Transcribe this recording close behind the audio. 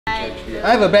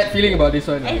I have a bad feeling about this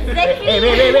one. Exactly. Hey,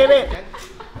 wait.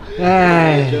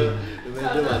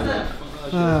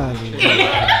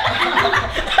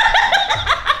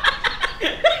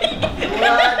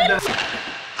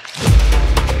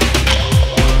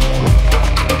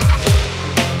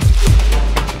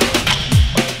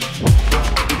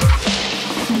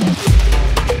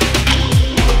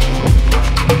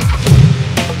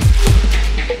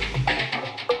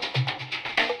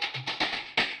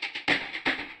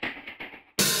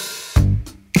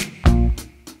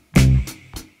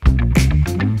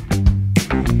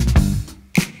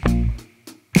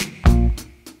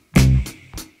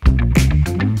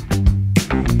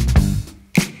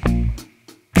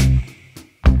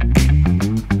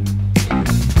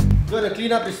 Gonna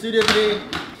clean up the studio today.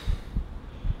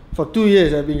 For 2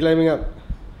 years I've been climbing up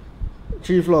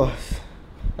 3 floors.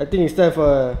 I think it's time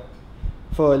for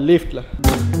a lift lah.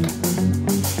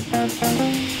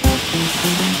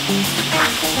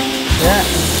 Yeah.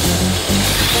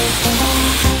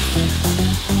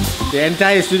 The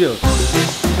entire studio.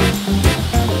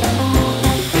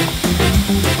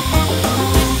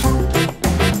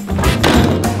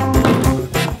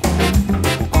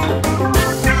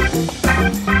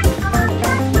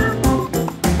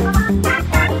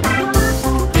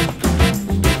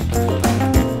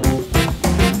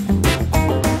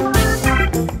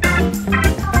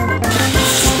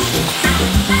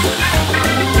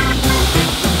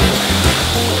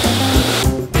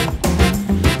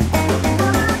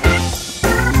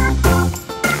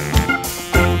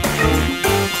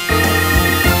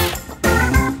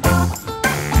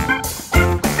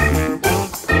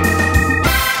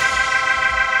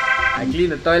 I clean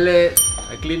the toilet,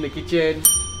 I clean the kitchen,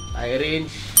 I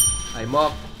arrange, I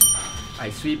mop, I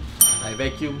sweep, I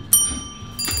vacuum.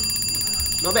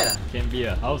 Not bad lah. Can be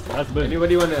a house husband.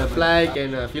 Anybody want to apply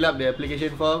can fill up the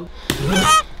application form.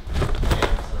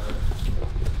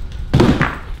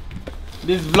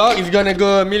 This vlog is gonna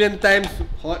go 1,000,000 times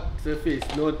hot surface,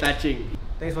 no touching.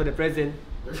 Thanks for the present.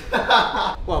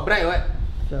 Wow, bright what?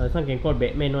 This one can call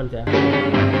Batman one, sir.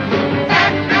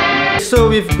 So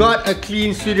we've got a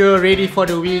clean studio ready for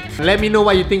the week. Let me know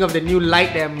what you think of the new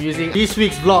light that I'm using. This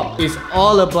week's vlog is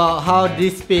all about how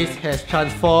this space has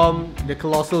transformed the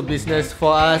Colossal business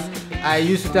for us. I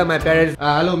used to tell my parents,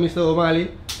 hello Mr. Omar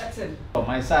Ali. Oh,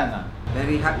 my son,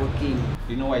 Very hardworking.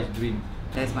 you know what is dream?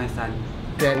 That's my son.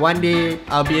 That one day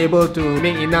I'll be able to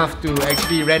make enough to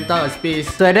actually rent out a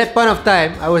space. So at that point of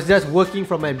time, I was just working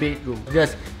from my bedroom,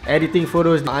 just editing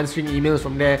photos, answering emails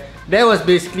from there. That was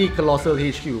basically Colossal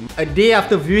HQ. A day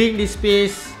after viewing this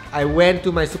space, I went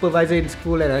to my supervisor in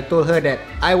school and I told her that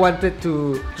I wanted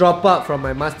to drop out from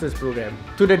my master's program.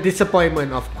 To the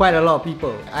disappointment of quite a lot of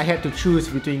people, I had to choose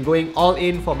between going all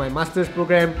in for my master's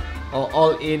program or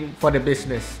all in for the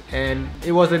business. And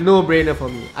it was a no-brainer for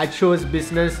me. I chose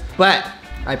business, but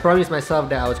I promised myself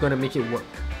that I was going to make it work.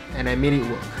 And I made it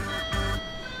work.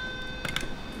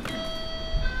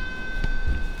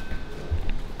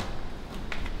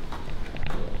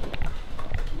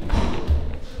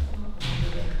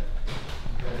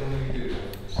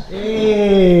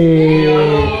 Hey!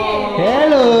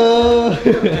 Hello!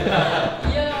 Yo!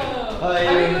 How are Are you?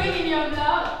 you going in your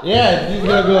vlog? Yeah, this is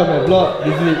gonna go on my vlog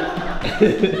this week.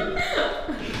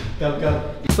 Come.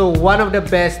 So one of the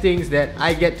best things that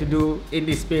I get to do in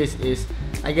this space is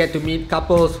I get to meet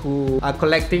couples who are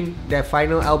collecting their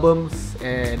final albums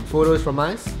and photos from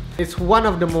us. It's one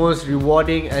of the most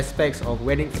rewarding aspects of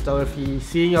wedding photography,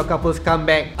 seeing your couples come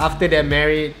back after they're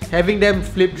married, having them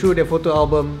flip through their photo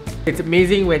album. It's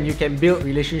amazing when you can build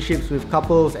relationships with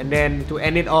couples and then to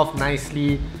end it off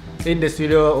nicely in the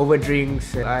studio over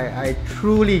drinks. I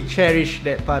truly cherish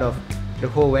that part of the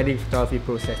whole wedding photography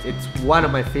process. It's one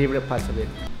of my favorite parts of it.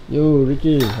 Yo,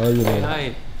 Ricky, how are you, man?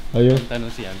 Hi. How are you? Long time no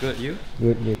see. I'm good. You?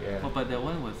 Good. Oh, but that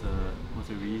one was a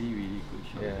really good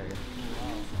shot. Yeah.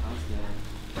 How's that?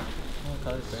 Oh,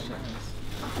 color is very nice.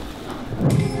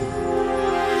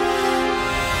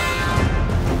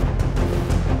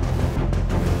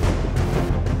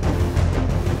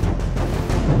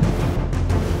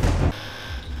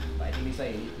 But I think this one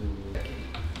you need to.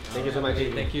 Thank you so much.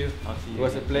 Thank you. I'll see you. It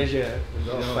was a pleasure. It was a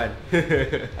lot of fun.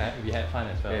 We had fun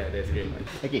as well. Yeah, that's great.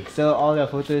 Okay, so all the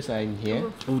photos are in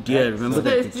here. Oh dear, remember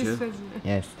that picture?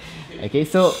 Yes. Okay,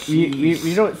 so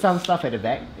we wrote some stuff at the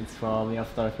back. It's from your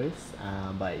photographers,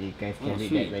 but you guys can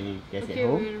read that when you guys get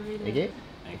home. we'll read it. Okay.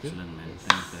 Excellent, man.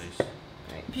 Thanks, guys.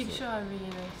 Right. Picture are really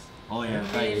nice. Oh, yeah,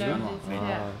 I really right. love this.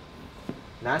 Yeah.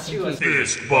 Nasri was.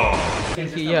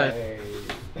 Okay, yeah.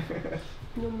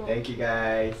 No more. Thank you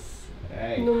guys.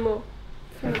 Alright. No more.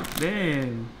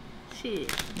 Damn.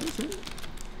 Shit.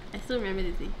 I still remember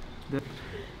the thing.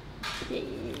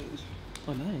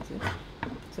 Oh, nice.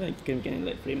 So I can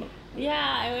like frame up. Yeah,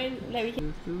 I went like we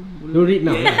can. Don't read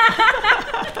now.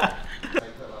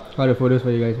 How are the photos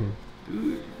for you guys, man?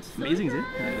 It's amazing, is it?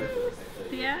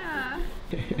 Yeah.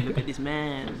 Look at this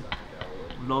man.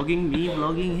 Vlogging me,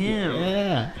 vlogging him.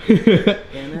 Yeah.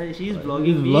 And she's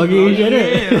vlogging me, Vlogging each other.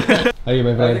 him. How are you,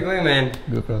 my How's it friend? going, man?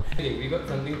 Good, bro. Hey, we got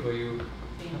something for you.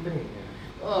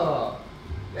 Oh,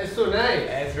 that's so nice.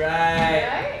 That's right.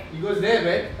 Right? He goes there,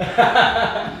 man.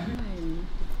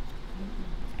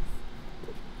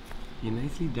 You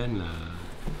nicely done lah.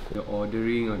 The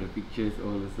ordering of the pictures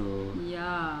also.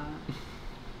 Yeah.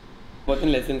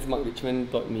 Important lessons Mark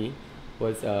Richmond taught me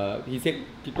was he said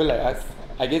people like us,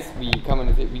 I guess we come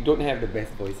and say we don't have the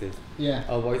best voices. Yeah.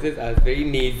 Our voices are very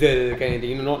nasal kind of thing,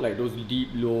 you know, not like those deep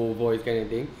low voice kind of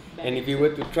thing. And if we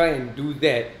were to try and do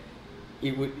that,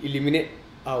 it would eliminate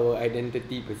our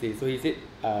identity per se. So he said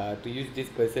to use this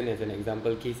person as an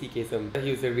example, Casey Kasem.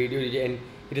 He was a radio DJ and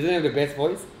he doesn't have the best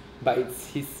voice, but it's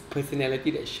his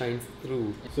personality that shines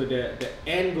through. So the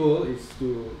end goal is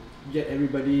to get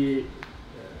everybody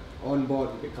on board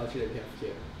with the culture that we have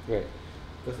here. Right.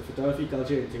 Because the photography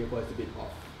culture in Singapore is a bit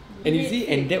off. And you see,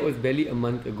 and that was barely a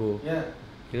month ago. Yeah.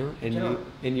 You know,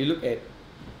 and you look at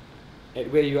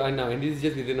where you are now, and this is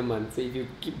just within a month. So if you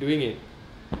keep doing it.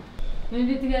 Want to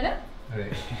do it together?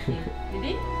 Alright. Yeah.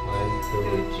 Ready? 1,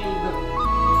 2, 3, go.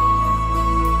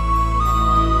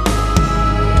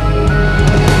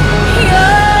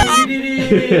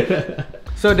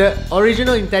 So the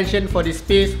original intention for this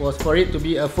space was for it to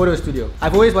be a photo studio.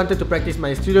 I've always wanted to practice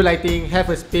my studio lighting,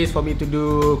 have a space for me to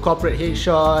do corporate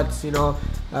headshots, you know.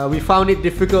 We found it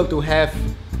difficult to have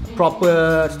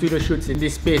proper studio shoots in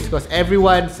this space because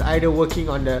everyone's either working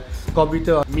on the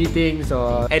computer, meetings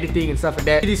or editing and stuff like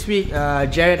that. This week,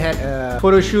 Jared had a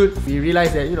photo shoot. We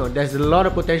realized that, you know, there's a lot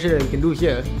of potential that we can do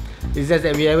here. It's just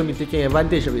that we haven't been taking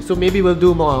advantage of it. So maybe we'll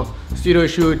do more studio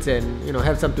shoots and, you know,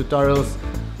 have some tutorials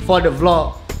for the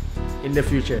vlog in the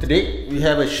future. Today we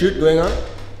have a shoot going on.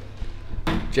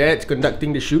 Jared's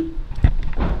conducting the shoot.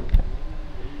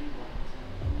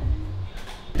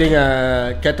 Doing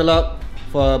a catalog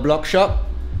for a blog shop.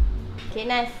 Okay,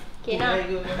 nice. Okay, now.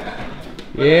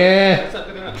 Yeah.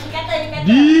 Kata.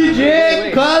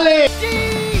 DJ Khaled.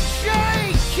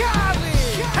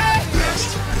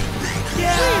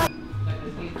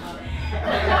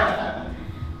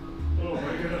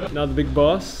 Now the big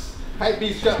boss. Hype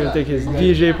beast shop. Gonna take his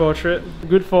DJ portrait.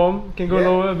 Good form. Can go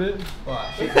lower a bit.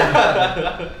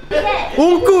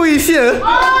 Unku is here.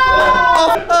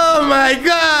 Oh my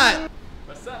god.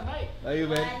 What's up, mate? How are you,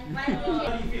 man?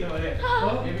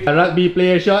 A rugby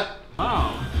player shot.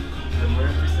 Wow.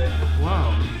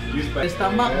 Wow. The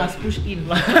stomach must push in.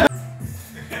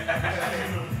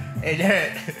 Hey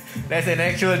Jared, that's an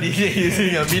actual DJ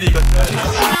using a MIDI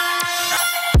controller.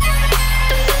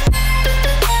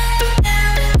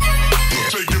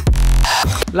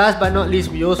 Last but not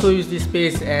least, we also use this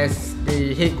space as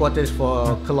the headquarters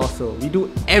for Colossal. We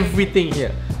do everything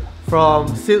here.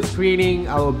 From silk screening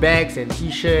our bags and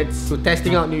t-shirts to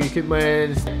testing out new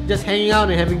equipment, just hanging out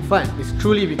and having fun. It's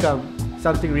truly become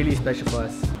something really special for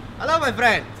us. Hello my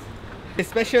friends! It's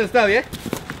special stuff, yeah?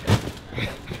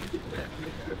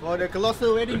 For the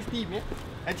Colossal wedding team, yeah?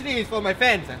 Actually it's for my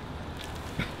fans.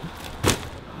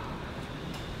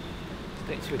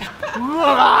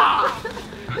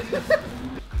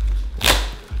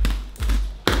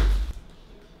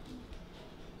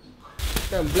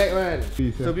 Black man.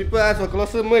 So people ask for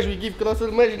Colossal merch, we give Colossal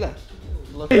merch lah.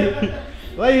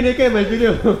 Why you naked in my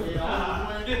studio?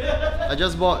 I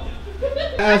just bought.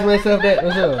 I ask myself that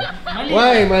also.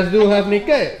 Why must do half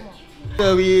naked?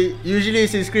 So we usually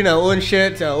screen our own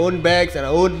shirts, our own bags and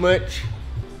our own merch.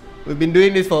 We've been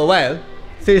doing this for a while.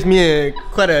 Saves me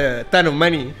quite a ton of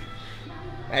money.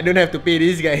 I don't have to pay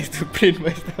these guys to print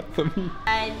my stuff for me.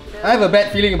 I have a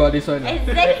bad feeling about this one.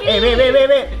 Exactly. Hey,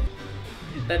 wait.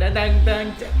 Oh,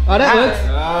 that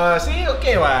works. See,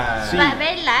 okay what? But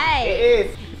very light. It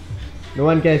is. No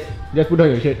one cares. Just put on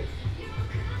your shirt.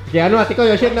 Okay, Anwar, take out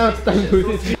your shirt now. It's time to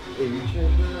this.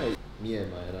 Me and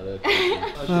my another.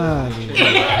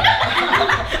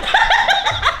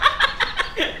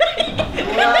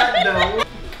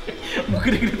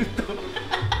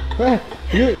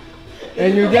 You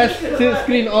and you just silk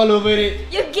screen all over it.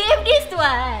 You gave this to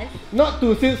us. Not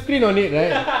to silk screen on it,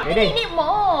 right? We need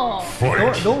more.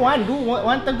 Don't want. Do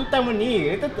one time, 2 time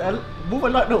only. Kita move a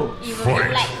lot though. You will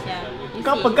be like, yeah.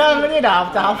 Kau pegang ni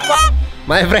dah macam hafal.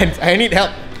 My friends, I need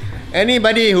help.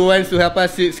 Anybody who wants to help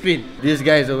us silk screen, these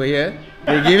guys over here,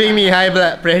 they're giving me high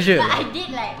blood pressure. But I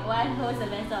did like one whole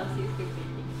semester of silk screen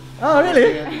painting. Oh,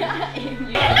 really?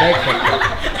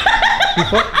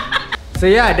 So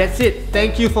yeah, that's it.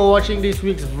 Thank you for watching this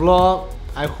week's vlog.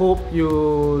 I hope you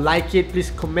like it.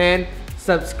 Please comment,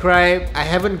 subscribe. I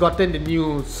haven't gotten the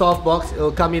new softbox.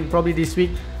 It'll come in probably this week.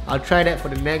 I'll try that for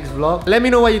the next vlog. Let me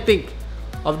know what you think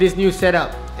of this new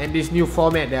setup and this new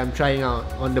format that I'm trying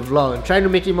out on the vlog. I'm trying to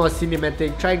make it more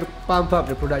cinematic, trying to pump up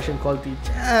the production quality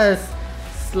just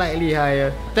slightly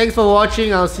higher. Thanks for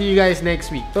watching. I'll see you guys next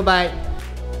week. Bye bye.